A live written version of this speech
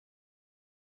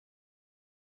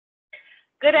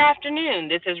Good afternoon.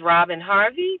 This is Robin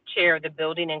Harvey, Chair of the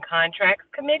Building and Contracts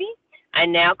Committee. I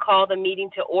now call the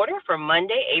meeting to order for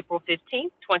Monday, April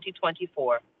 15th,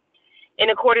 2024.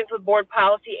 In accordance with Board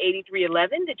Policy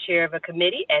 8311, the Chair of a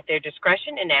committee, at their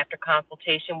discretion and after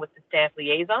consultation with the staff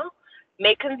liaison,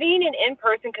 may convene an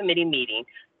in-person committee meeting.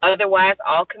 Otherwise,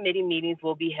 all committee meetings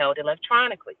will be held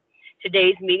electronically.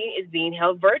 Today's meeting is being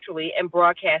held virtually and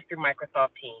broadcast through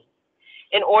Microsoft Teams.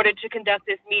 In order to conduct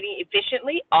this meeting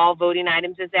efficiently, all voting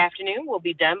items this afternoon will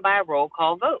be done by a roll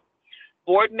call vote.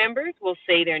 Board members will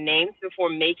say their names before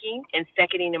making and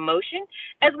seconding a motion,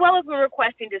 as well as when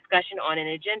requesting discussion on an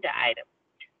agenda item.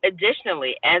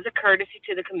 Additionally, as a courtesy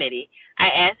to the committee, I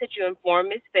ask that you inform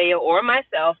Ms. Faya or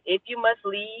myself if you must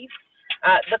leave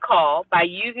the call by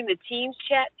using the Teams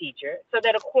chat feature so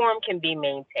that a quorum can be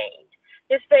maintained.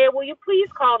 Ms. Faya, will you please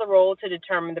call the roll to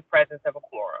determine the presence of a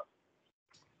quorum?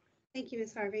 Thank you,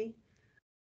 Ms. Harvey.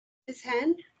 Ms.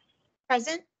 Henn?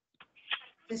 Present.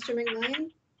 Mr.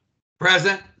 McMillan?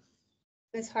 Present.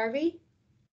 Ms. Harvey?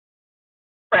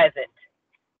 Present.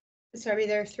 Ms. Harvey,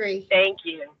 there are three. Thank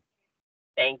you.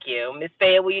 Thank you. Ms.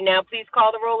 Faya, will you now please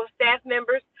call the roll of staff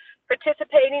members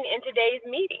participating in today's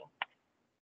meeting?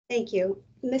 Thank you.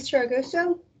 Mr.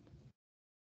 Augusto?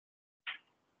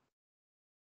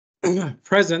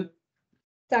 Present.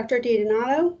 Dr.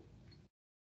 DiDonato?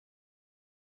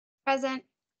 Present.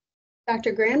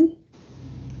 Dr. Grimm?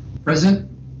 Present.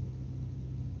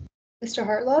 Mr.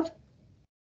 Hartlove?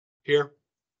 Here.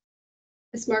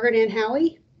 Ms. Margaret Ann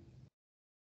Howie?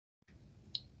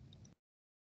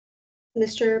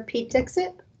 Mr. Pete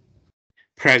Dixit?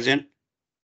 Present.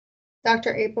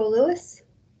 Dr. April Lewis?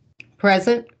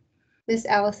 Present. Ms.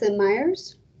 Allison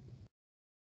Myers?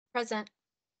 Present.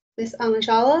 Ms.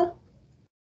 Anajala?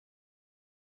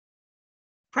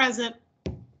 Present.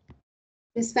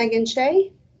 Ms. Megan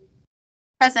Shea?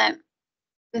 Present.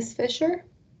 Ms. Fisher?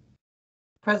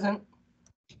 Present.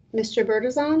 Mr.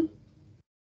 Bertizon?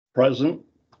 Present.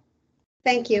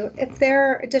 Thank you. If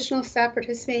there are additional staff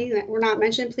participating that were not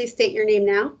mentioned, please state your name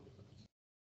now.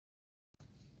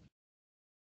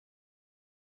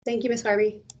 Thank you, Ms.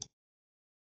 Harvey.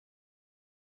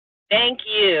 Thank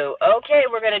you. Okay,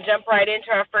 we're going to jump right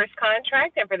into our first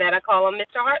contract, and for that, I call on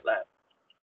Mr. Hartlove.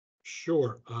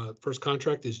 Sure. First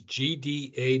contract is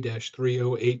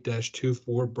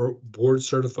GDA-308-24, Board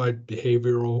Certified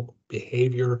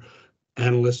Behavior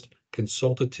Analyst,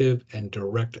 Consultative and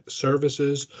Direct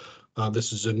Services.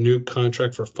 This is a new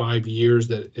contract for 5 years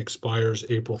that expires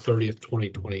April 30th,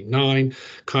 2029.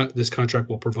 This contract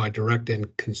will provide direct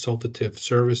and consultative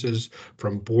services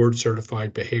from Board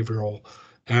Certified Behavioral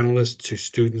Analysts to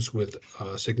students with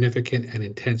significant and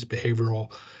intense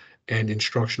behavioral and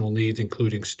instructional needs,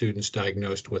 including students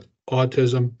diagnosed with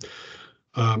autism.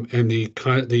 And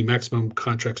the maximum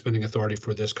contract spending authority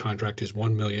for this contract is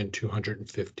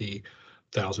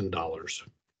 $1,250,000.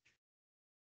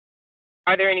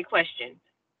 Are there any questions?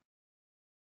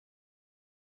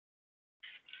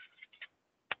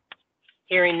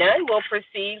 Hearing none, we'll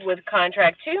proceed with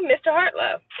contract 2. Mr.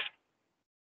 Hartlove.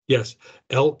 Yes,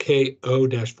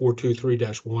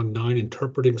 LKO-423-19,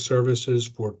 Interpreting Services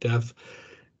for Deaf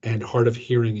and Hard of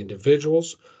Hearing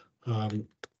individuals.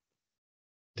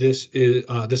 This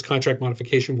contract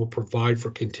modification will provide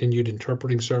for continued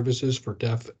interpreting services for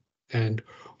deaf and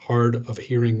hard of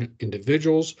hearing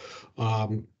individuals.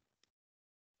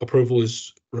 Approval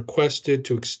is requested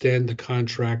to extend the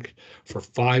contract for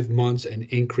 5 months and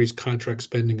increase contract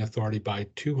spending authority by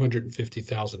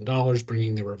 $250,000,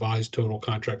 bringing the revised total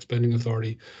contract spending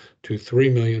authority to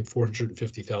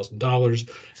 $3,450,000.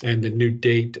 And the new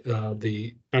date,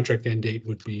 the contract end date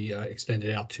would be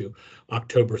extended out to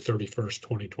October 31st,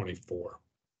 2024.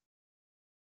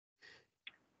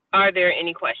 Are there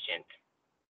any questions?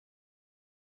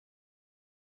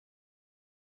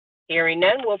 Hearing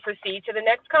none, we'll proceed to the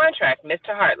next contract. Mr.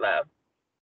 Hartlove.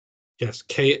 Yes,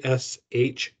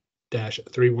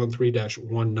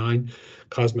 KSH-313-19,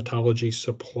 Cosmetology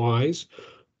Supplies.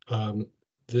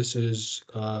 This is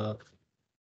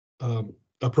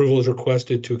approval is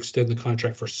requested to extend the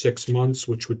contract for 6 months,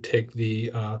 which would take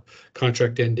the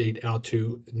contract end date out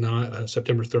to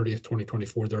September 30th,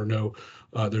 2024.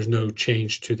 There's no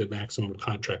change to the maximum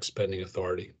contract spending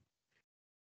authority.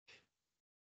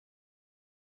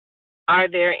 Are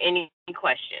there any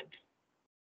questions?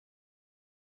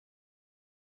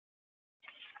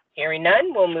 Hearing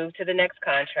none, we'll move to the next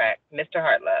contract. Mr.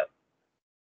 Hartlove.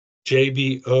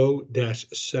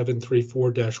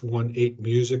 JBO-734-18,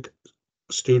 Music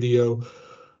Studio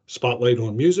Spotlight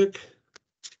on Music.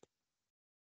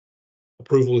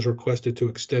 Approval is requested to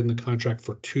extend the contract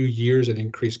for 2 years and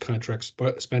increase contract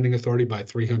spending authority by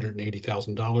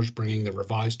 $380,000, bringing the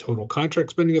revised total contract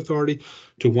spending authority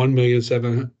to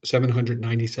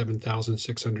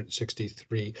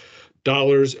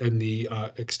 $1,797,663, and the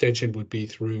extension would be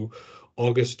through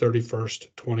August 31st,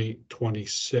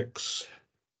 2026.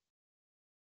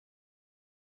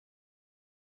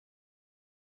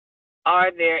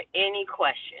 Are there any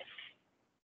questions?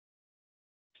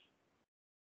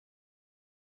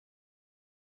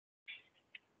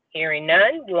 Hearing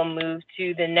none, we'll move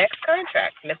to the next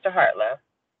contract. Mr. Hartlow.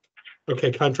 Okay,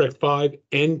 contract 5,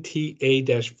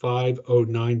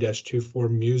 NTA-509-24,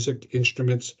 music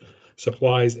instruments,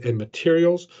 supplies, and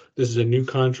materials. This is a new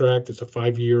contract. It's a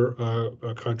 5-year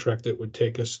contract that would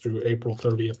take us through April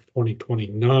 30th,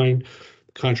 2029.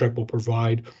 The contract will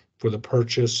provide for the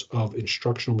purchase of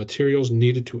instructional materials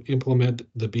needed to implement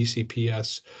the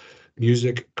BCPS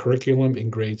music curriculum in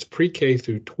grades pre-K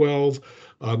through 12.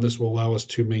 This will allow us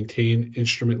to maintain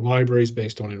instrument libraries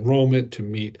based on enrollment to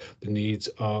meet the needs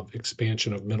of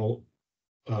expansion of middle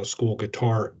school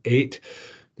guitar 8,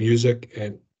 music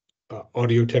and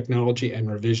audio technology, and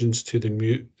revisions to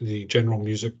the general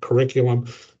music curriculum.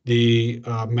 The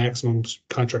maximum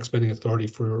contract spending authority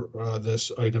for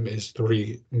this item is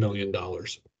 $3 million.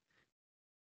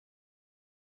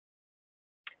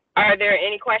 Are there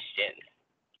any questions?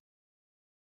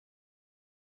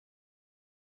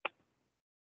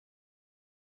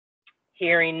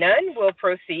 Hearing none, we'll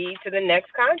proceed to the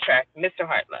next contract. Mr.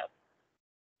 Hartlow.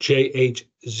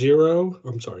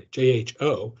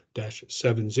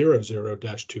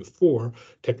 JHO-700-24,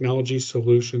 Technology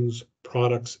Solutions,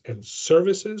 Products and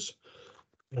Services.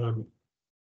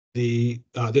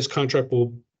 This contract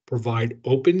will provide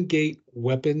open gate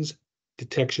weapons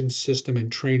detection system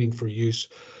and training for use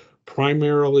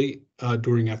primarily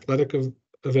during athletic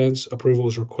events. Approval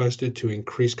is requested to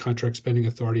increase contract spending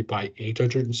authority by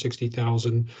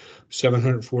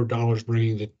 $860,704,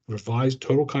 bringing the revised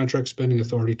total contract spending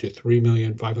authority to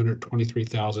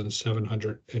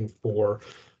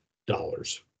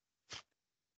 $3,523,704.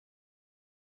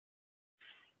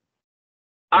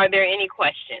 Are there any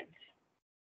questions?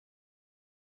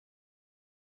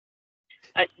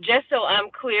 Just so I'm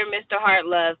clear, Mr.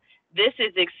 Hartlow, this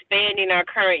is expanding our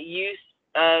current use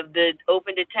of the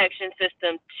open detection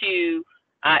system to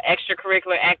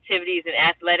extracurricular activities and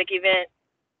athletic events?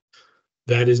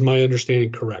 That is my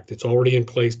understanding, correct. It's already in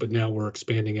place, but now we're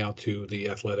expanding out to the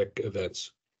athletic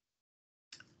events.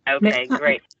 Okay,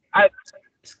 great.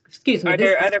 Excuse me. Are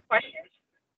there other questions?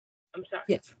 I'm sorry.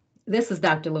 Yes. This is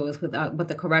Dr. Lewis with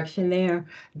the correction there.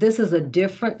 This is a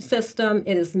different system.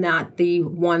 It is not the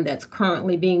one that's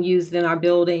currently being used in our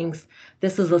buildings.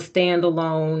 This is a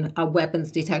standalone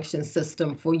weapons detection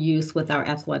system for use with our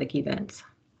athletic events.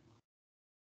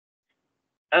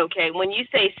 Okay, when you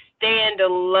say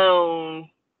standalone,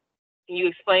 can you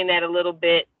explain that a little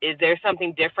bit? Is there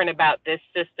something different about this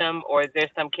system, or is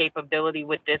there some capability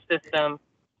with this system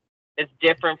that's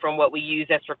different from what we use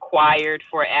that's required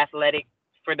for athletic,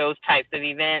 for those types of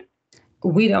events?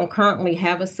 We don't currently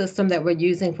have a system that we're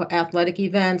using for athletic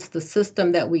events. The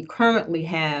system that we currently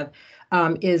have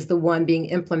is the one being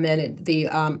implemented, the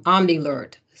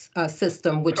OmniAlert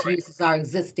system, which uses our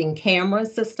existing camera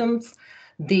systems.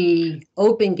 The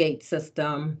open gate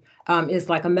system is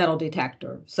like a metal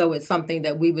detector. So it's something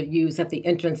that we would use at the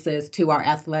entrances to our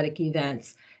athletic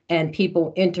events, and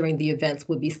people entering the events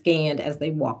would be scanned as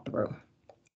they walk through.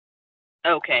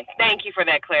 Okay, thank you for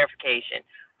that clarification.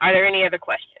 Are there any other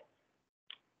questions?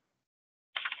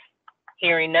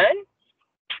 Hearing none,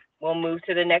 we'll move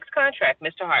to the next contract.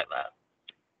 Mr. Hartlow.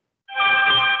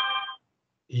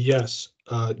 Yes,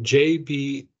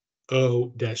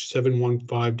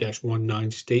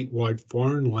 JBO-715-19, statewide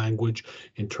foreign language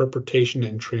interpretation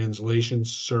and translation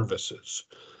services.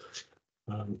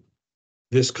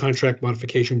 This contract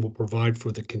modification will provide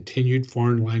for the continued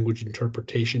foreign language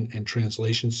interpretation and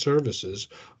translation services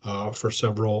for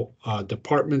several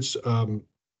departments.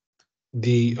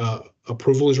 The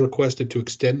approval is requested to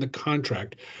extend the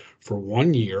contract for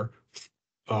 1 year,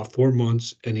 4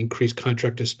 months, and increase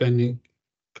contract spending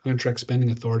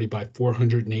authority by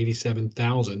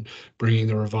 $487,000, bringing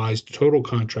the revised total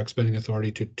contract spending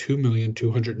authority to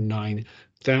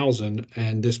 $2,209,000.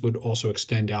 And this would also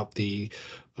extend out the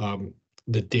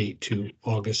date to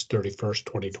August 31st,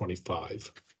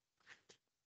 2025.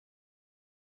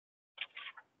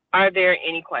 Are there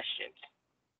any questions?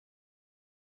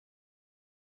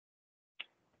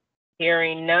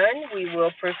 Hearing none, we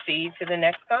will proceed to the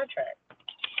next contract.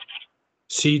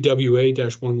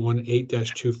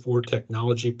 CWA-118-24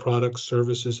 Technology Products,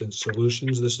 Services, and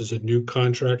Solutions. This is a new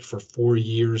contract for 4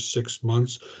 years, 6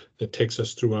 months that takes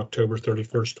us through October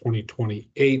 31st,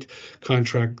 2028.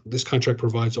 This contract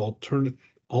provides alternate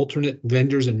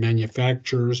vendors and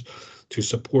manufacturers to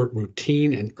support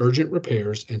routine and urgent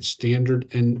repairs and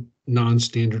standard and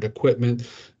non-standard equipment.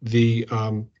 The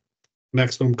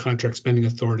maximum contract spending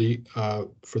authority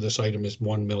for this item is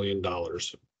 $1 million.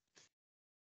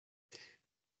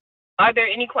 Are there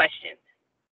any questions?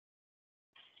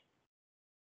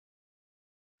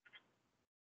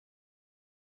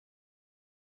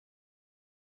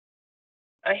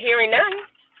 Hearing none,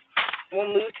 we'll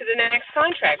move to the next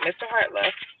contract. Mr.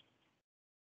 Hartlow.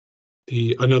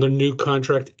 Another new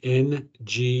contract,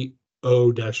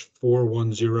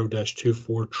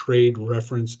 NGO-410-24 Trade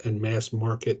Reference and Mass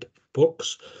Market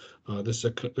Books. This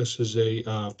is a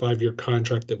 5-year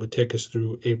contract that would take us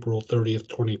through April 30th,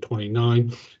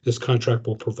 2029. This contract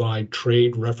will provide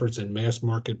trade reference and mass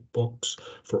market books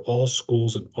for all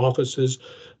schools and offices.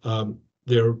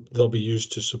 They'll be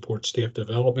used to support staff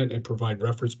development and provide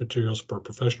reference materials for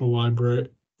professional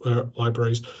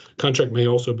libraries. Contract may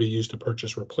also be used to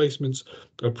purchase replacements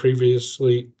of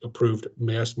previously approved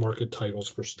mass market titles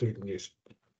for student use.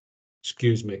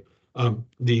 Excuse me.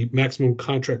 The maximum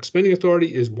contract spending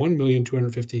authority is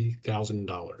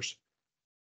 $1,250,000.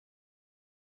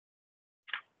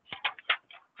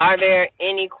 Are there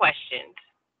any questions?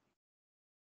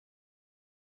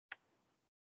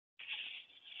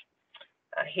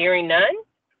 Hearing none,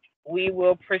 we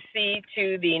will proceed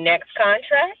to the next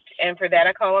contract, and for that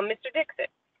I call on Mr. Dixon.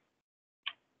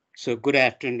 So good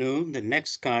afternoon. The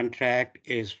next contract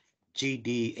is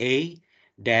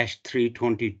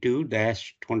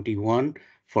GDA-322-21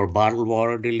 for bottled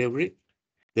water delivery.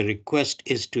 The request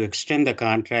is to extend the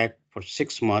contract for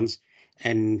 6 months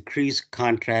and increase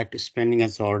contract spending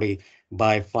authority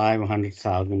by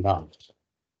 $500,000.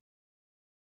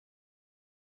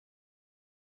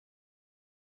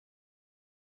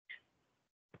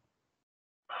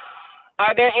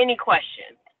 Are there any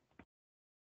questions?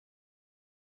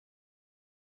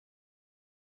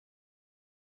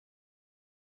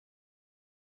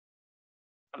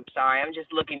 I'm sorry, I'm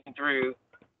just looking through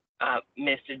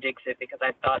Mr. Dixon because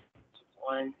I thought this was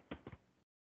one.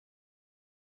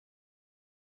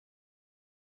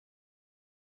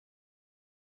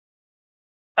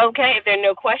 Okay, if there are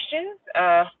no questions,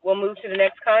 we'll move to the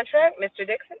next contract. Mr.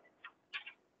 Dixon.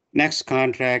 Next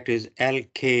contract is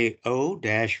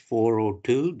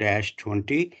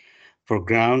LKO-402-20 for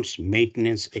grounds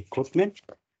maintenance equipment.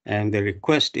 And the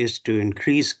request is to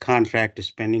increase contract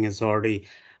spending authority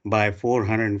by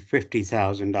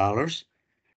 $450,000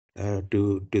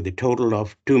 to the total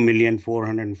of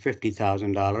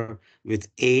 $2,450,000 with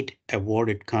 8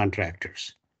 awarded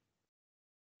contractors.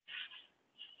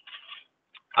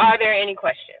 Are there any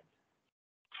questions?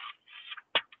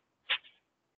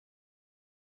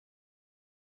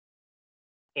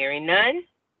 Hearing none,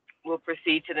 we'll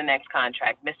proceed to the next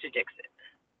contract. Mr. Dixon.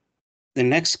 The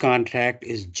next contract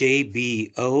is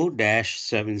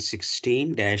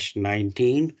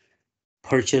JBO-716-19,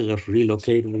 purchase of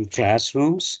relocatable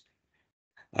classrooms.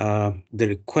 The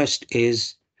request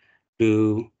is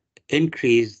to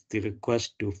increase the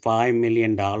request to $5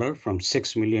 million from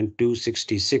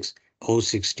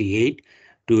 $6,266,068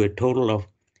 to a total of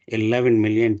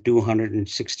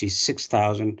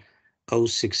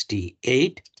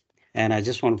 $11,266,068. And I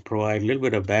just want to provide a little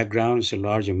bit of background. It's a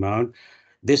large amount.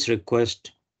 This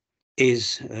request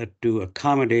is to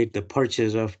accommodate the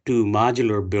purchase of 2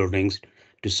 modular buildings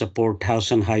to support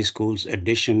Towson High School's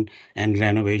addition and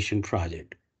renovation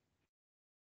project.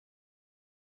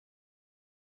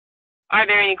 Are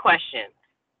there any questions?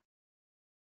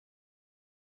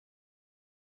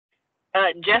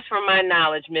 Just from my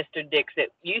knowledge, Mr. Dixon,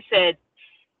 you said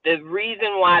the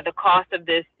reason why the cost of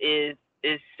this is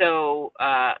so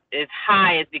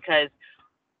high is because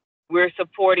we're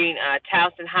supporting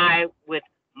Towson High with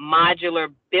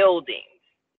modular buildings.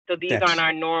 So these aren't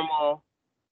our normal,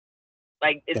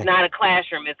 like it's not a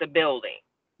classroom, it's a building.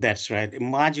 That's right.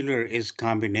 Modular is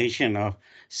combination of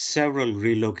several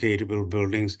relocatable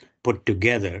buildings put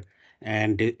together,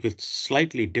 and it's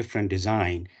slightly different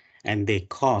design, and they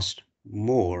cost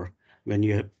more when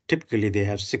you have, typically they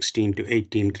have 16 to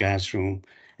 18 classroom,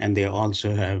 and they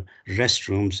also have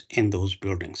restrooms in those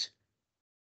buildings.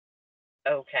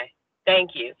 Okay,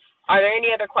 thank you. Are there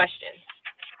any other questions?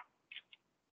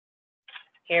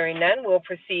 Hearing none, we'll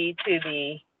proceed to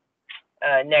the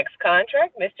next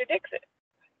contract. Mr. Dixon.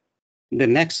 The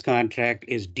next contract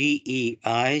is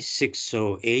DEI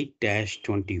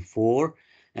 608-24,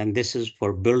 and this is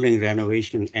for building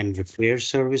renovation and repair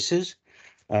services.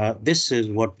 This is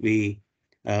what the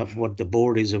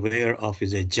board is aware of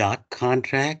is a JOC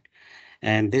contract,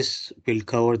 and this will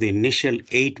cover the initial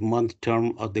 8-month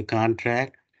term of the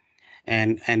contract,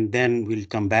 and then we'll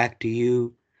come back to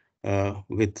you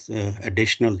with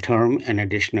additional term and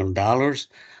additional dollars.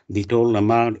 The total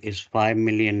amount is $5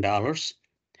 million,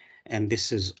 and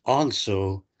this is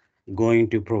also going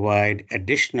to provide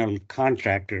additional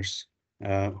contractors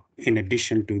in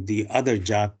addition to the other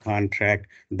job contract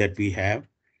that we have.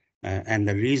 And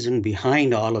the reason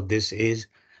behind all of this is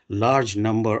large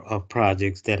number of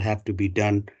projects that have to be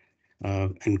done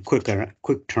in quick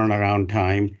turnaround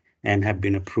time and have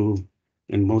been approved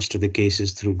in most of the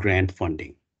cases through grant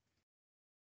funding.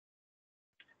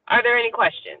 Are there any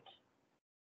questions?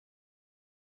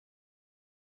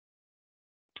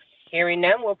 Hearing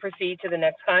none, we'll proceed to the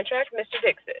next contract. Mr.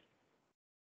 Dixit.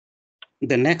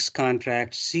 The next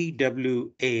contract,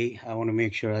 CWA, I want to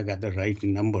make sure I got the right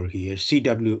number here,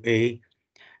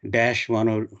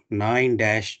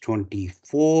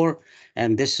 CWA-109-24,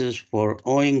 and this is for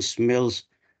Owings Mills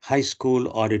High School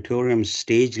Auditorium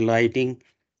stage lighting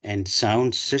and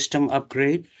sound system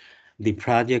upgrade. The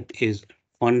project is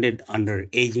funded under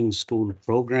Aging School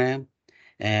Program,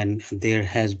 and there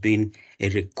has been a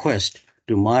request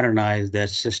to modernize that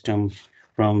system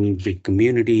from the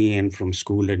community and from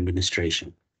school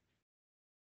administration.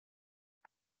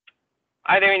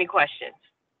 Are there any questions?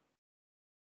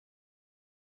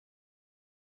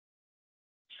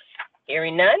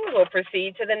 Hearing none, we'll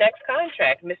proceed to the next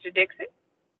contract. Mr. Dixit.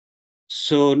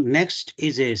 So next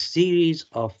is a series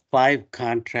of 5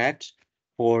 contracts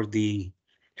for the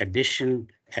addition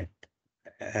at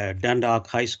Dundalk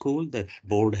High School that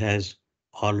board has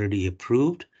already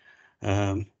approved.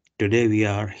 Today we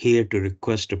are here to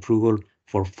request approval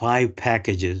for 5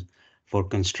 packages for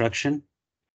construction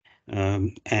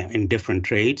in different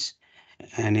trades.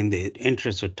 And in the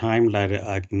interest of time, like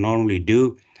I normally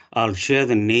do, I'll share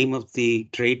the name of the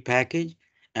trade package,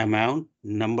 amount,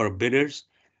 number of bidders,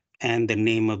 and the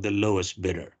name of the lowest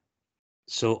bidder.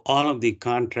 So all of the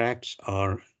contracts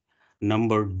are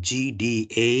number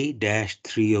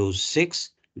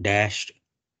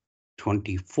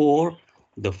GDA-306-24.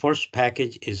 The first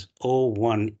package is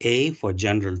 01A for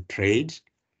general trades.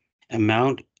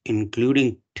 Amount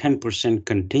including 10%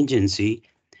 contingency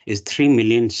is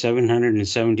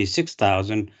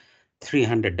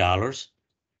 $3,776,300.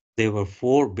 There were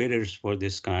 4 bidders for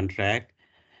this contract,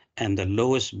 and the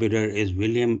lowest bidder is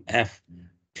William F.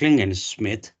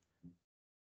 Klingensmith.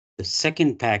 The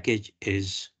second package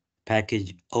is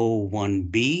package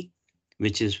 01B,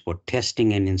 which is for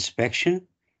testing and inspection.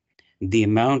 The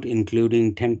amount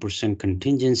including 10%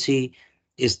 contingency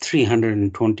is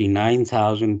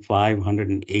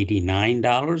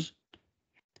 $329,589.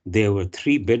 There were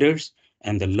 3 bidders,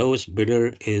 and the lowest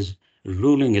bidder is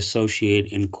Ruling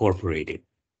Associate Incorporated.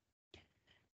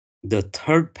 The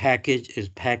third package is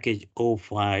package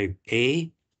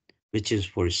 05A, which is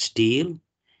for steel,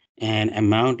 and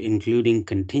amount including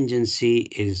contingency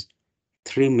is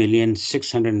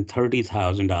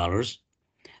 $3,630,000.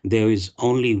 There is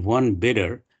only 1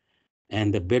 bidder,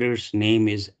 and the bidder's name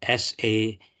is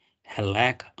S.A.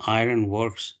 Halak Iron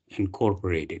Works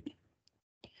Incorporated.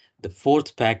 The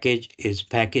fourth package is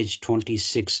package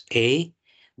 26A.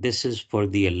 This is for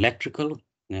the electrical,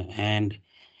 and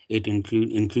it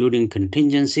including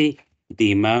contingency.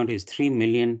 The amount is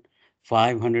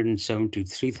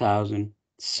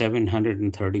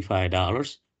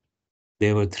 $3,573,735.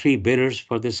 There were 3 bidders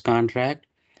for this contract,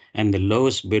 and the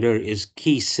lowest bidder is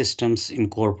Key Systems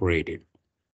Incorporated.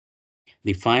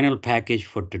 The final package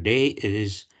for today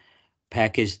is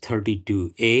package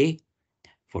 32A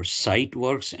for site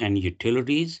works and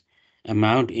utilities.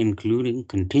 Amount including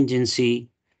contingency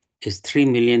is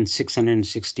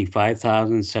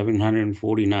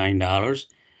 $3,665,749.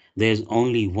 There's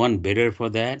only 1 bidder for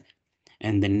that,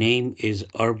 and the name is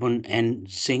Urban and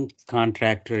Sink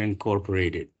Contractor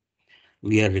Incorporated.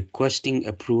 We are requesting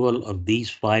approval of these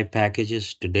 5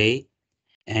 packages today,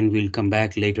 and we'll come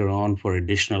back later on for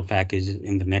additional packages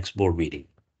in the next board meeting.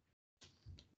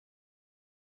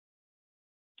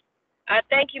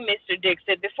 Thank you, Mr.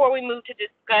 Dixit. Before we move to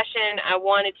discussion, I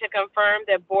wanted to confirm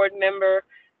that board member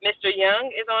Mr.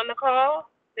 Young is on the call.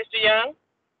 Mr. Young?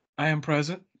 I am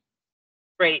present.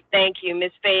 Great, thank you.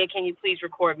 Ms. Faya, can you please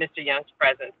record Mr. Young's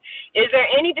presence? Is there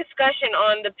any discussion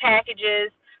on the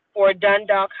packages for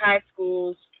Dundalk High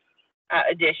School's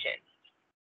addition?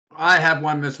 I have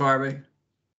one, Ms. Harvey.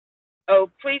 Oh,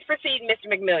 please proceed, Mr.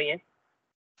 McMillian.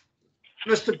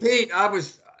 Mr. Pete,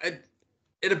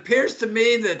 it appears to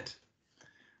me that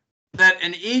that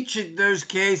in each of those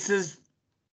cases,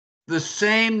 the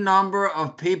same number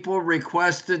of people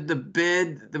requested the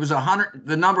bid? There was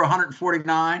the number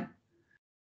 149,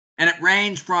 and it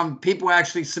ranged from people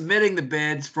actually submitting the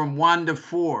bids from 1 to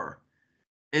 4.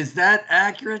 Is that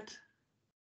accurate?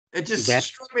 It just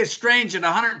struck me as strange that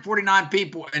 149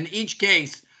 people in each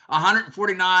case,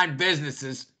 149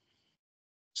 businesses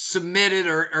submitted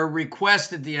or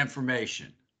requested the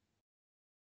information.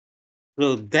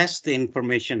 So that's the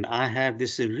information I have.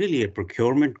 This is really a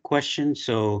procurement question.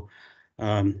 So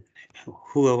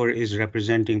whoever is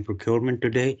representing procurement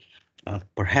today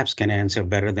perhaps can answer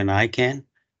better than I can.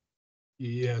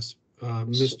 Yes,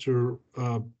 Mr.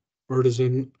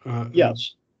 Bertizan.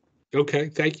 Yes. Okay,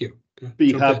 thank you.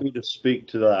 Be happy to speak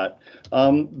to that.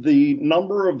 The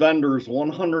number of vendors,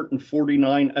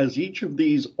 149, as each of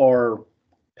these are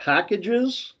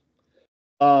packages,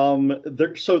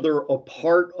 so they're a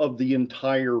part of the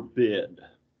entire bid.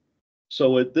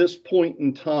 So at this point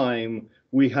in time,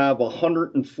 we have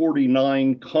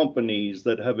 149 companies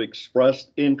that have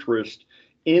expressed interest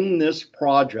in this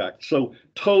project. So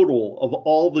total of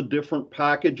all the different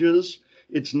packages,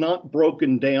 it's not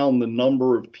broken down the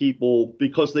number of people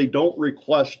because they don't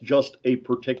request just a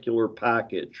particular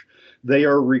package. They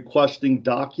are requesting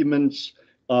documents,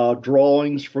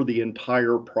 drawings for the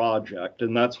entire project.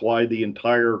 And that's why the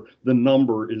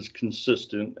number is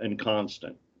consistent and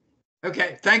constant.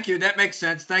 Okay, thank you. That makes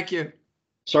sense. Thank you.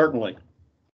 Certainly.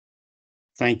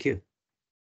 Thank you.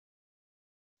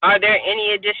 Are there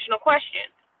any additional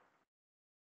questions?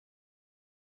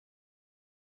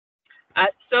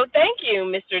 So thank you,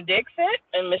 Mr. Dixon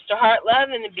and Mr.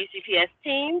 Hartlove and the BCPS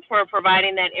team for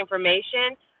providing that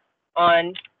information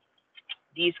on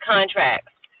these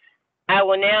contracts. I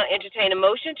will now entertain a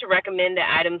motion to recommend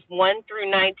that items 1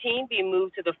 through 19 be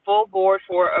moved to the full board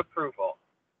for approval.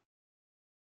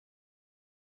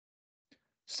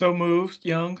 So moved,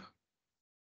 Young.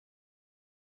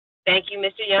 Thank you,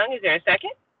 Mr. Young. Is there a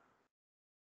second?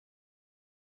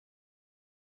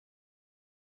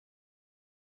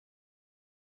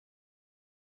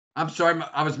 I'm sorry,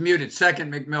 I was muted.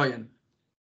 Second, McMillian.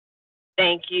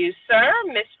 Thank you, sir.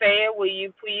 Ms. Faya, will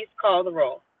you please call the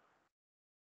roll?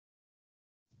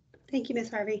 Thank you, Ms.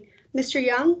 Harvey. Mr.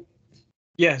 Young?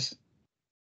 Yes.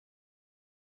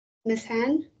 Ms.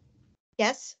 Hen?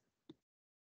 Yes.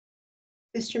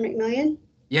 Mr. McMillian?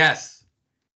 Yes.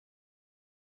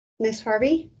 Ms.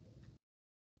 Harvey?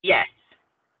 Yes.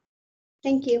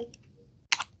 Thank you.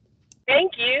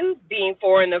 Thank you. Being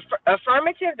for in the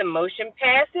affirmative, the motion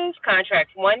passes.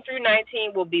 Contracts 1 through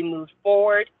 19 will be moved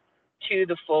forward to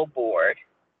the full board.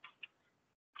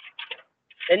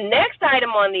 The next item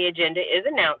on the agenda is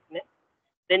announcement.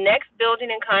 The next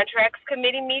Building and Contracts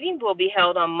Committee meeting will be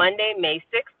held on Monday, May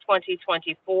 6,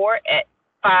 2024 at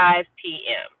 5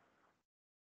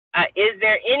 p.m. Is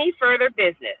there any further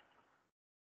business?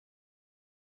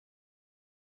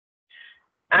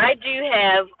 I do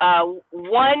have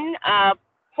one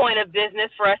point of business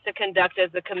for us to conduct as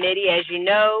a committee. As you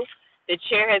know, the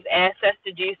chair has asked us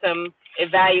to do some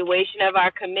evaluation of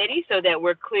our committee so that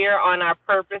we're clear on our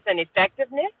purpose and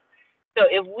effectiveness. So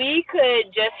if we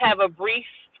could just have a brief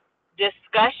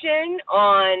discussion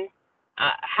on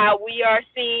how we are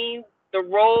seeing the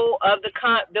role of the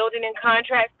Building and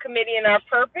Contracts Committee and our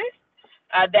purpose,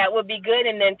 that would be good.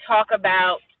 And then talk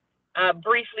about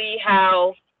briefly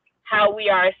how we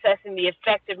are assessing the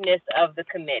effectiveness of the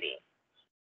committee.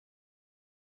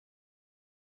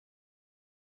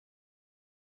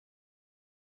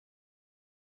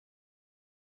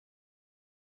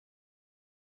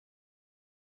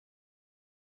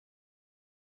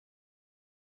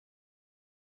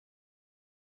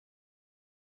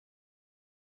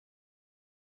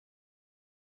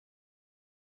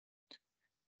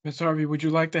 Ms. Harvey, would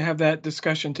you like to have that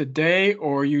discussion today,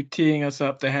 or are you teeing us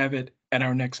up to have it at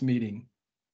our next meeting?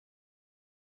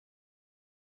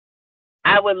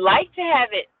 I would like to have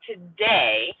it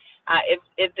today.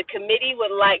 If the committee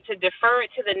would like to defer it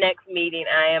to the next meeting,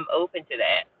 I am open to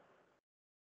that.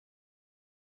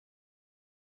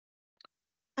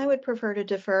 I would prefer to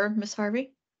defer, Ms.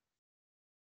 Harvey.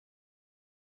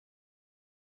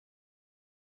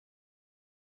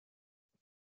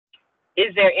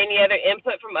 Is there any other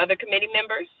input from other committee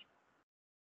members?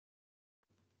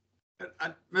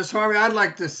 Ms. Harvey, I'd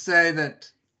like to say that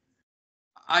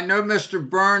I know Mr.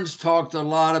 Burns talked a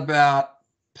lot about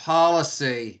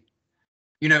policy.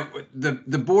 You know, the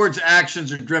board's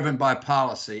actions are driven by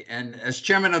policy. And as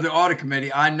chairman of the audit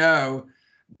committee, I know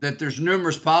that there's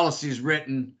numerous policies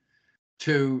written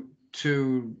to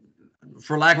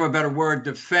for lack of a better word,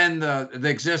 defend the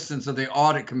existence of the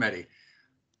audit committee.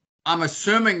 I'm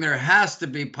assuming there has to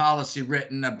be policy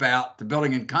written about the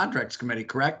Building and Contracts Committee,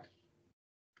 correct?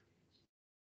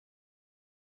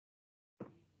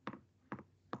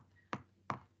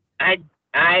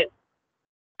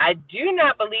 I do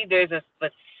not believe there's a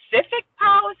specific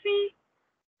policy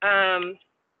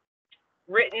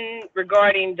written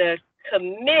regarding the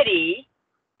committee,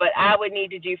 but I would need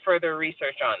to do further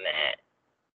research on that.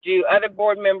 Do other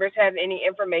board members have any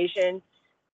information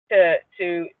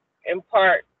to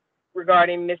impart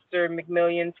regarding Mr.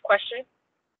 McMillion's question?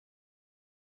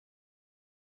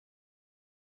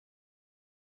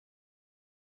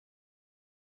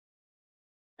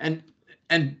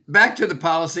 And back to the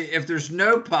policy, if there's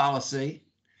no policy,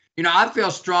 I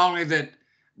feel strongly that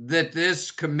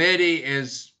this committee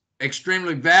is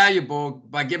extremely valuable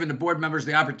by giving the board members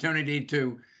the opportunity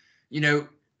to,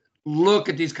 look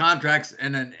at these contracts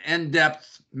in an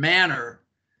in-depth manner.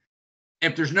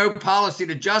 If there's no policy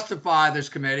to justify this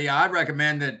committee, I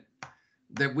recommend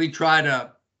that we try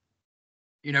to,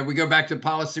 we go back to the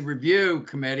policy review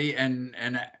committee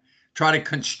and try to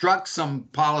construct some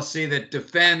policy that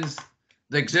defends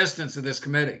the existence of this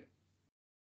committee.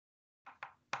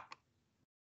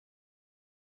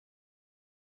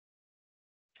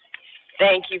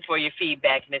 Thank you for your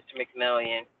feedback, Mr.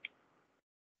 McMillion.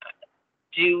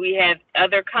 Do we have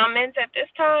other comments at this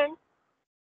time?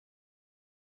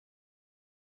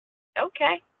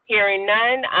 Okay, hearing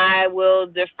none, I will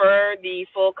defer the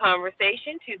full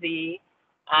conversation to the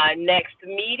next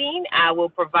meeting. I will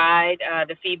provide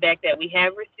the feedback that we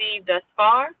have received thus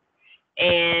far,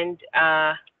 and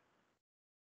if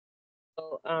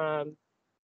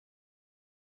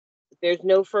there's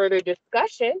no further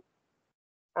discussion,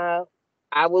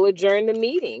 I will adjourn the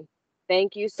meeting.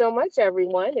 Thank you so much,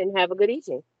 everyone, and have a good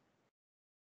evening.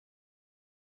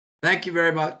 Thank you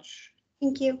very much.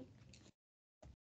 Thank you.